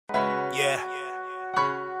Yeah.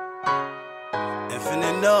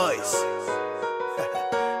 Infinite noise.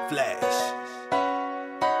 Flash.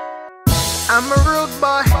 I'm a rude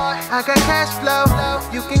boy, I got cash flow.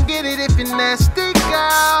 You can get it if you're nasty,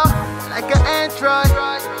 girl. Like an Android,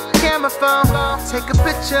 camera phone. Take a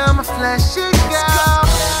picture, I'ma flash it, girl.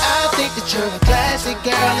 I think that you're a classic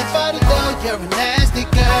girl, and for the dough, you're a nasty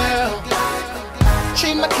girl.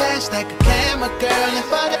 Treat my cash like a camera girl, and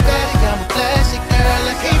for the fatty, I'm a classic girl.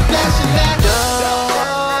 I keep flashing that dough.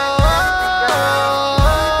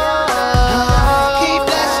 Keep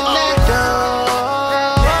flashing that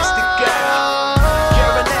dough. Nasty girl.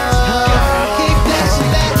 You're a nasty girl. Keep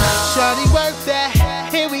flashing that. Shawty work that.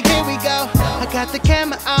 Here we go. I got the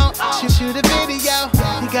camera on. Shoot a video.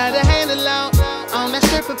 You got a handle on that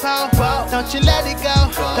stripper pole. Don't you let it go.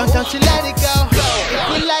 Don't you let it go.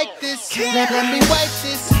 If you like this, let me wipe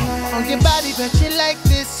this on your body, bet you like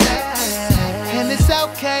this. And it's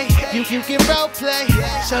okay, you can role play,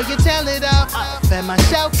 show your talent off at my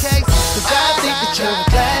showcase. Cause I think that you're a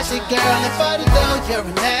classic girl, and for the dough, you're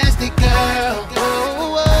a nasty girl.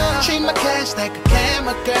 Treat my cash like a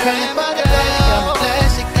camera girl, and for the fatty, I'm a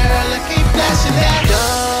classic girl. I keep flashing that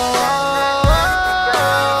dough.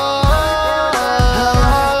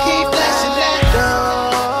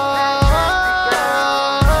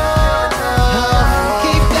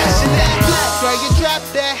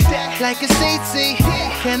 Like a CT,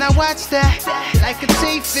 can I watch that? Like a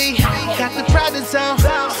TV, got the products on,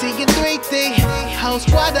 seeing 3D. Whole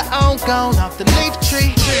squad on, gone off the leaf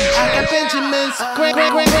tree. I got Benjamins,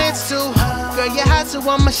 grants too. Girl, you're hot, so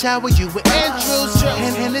I'ma shower you with Andrews.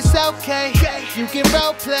 And it's okay, you can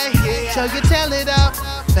role play, show your talent off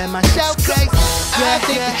at my showcase. Yeah, I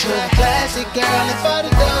think that you're a classic girl, and for the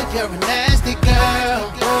dough, you're a nasty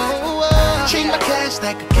girl. Treat my cash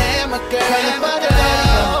like a camera girl, and for the fatty,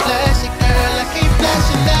 I'm a classic girl. I keep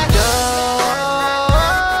flashing that dough.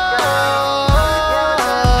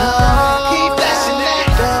 Keep flashing that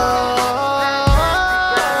dough.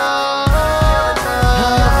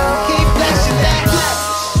 Keep flashing that.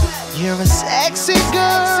 You're a sexy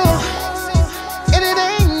girl, and it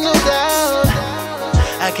ain't no doubt.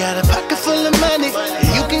 I got a pocket full of money,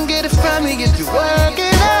 you can get it from me if you work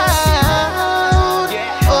it out.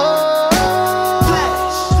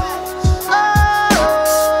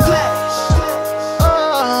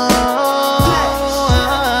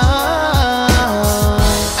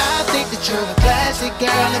 Girl,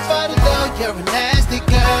 and for the dough, you're a nasty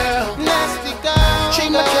girl. Nasty girl. Treat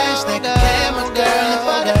my cash like a camera girl, and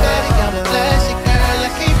for the fatty, I'm a classic girl. I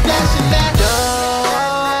keep flashing that dough.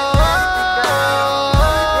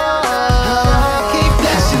 Keep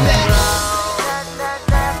flashing that.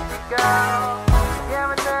 Nasty girl, you're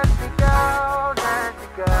a nasty girl, nasty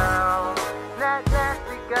girl.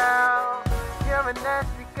 Nasty girl, you're a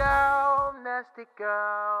nasty girl, nasty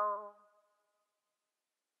girl.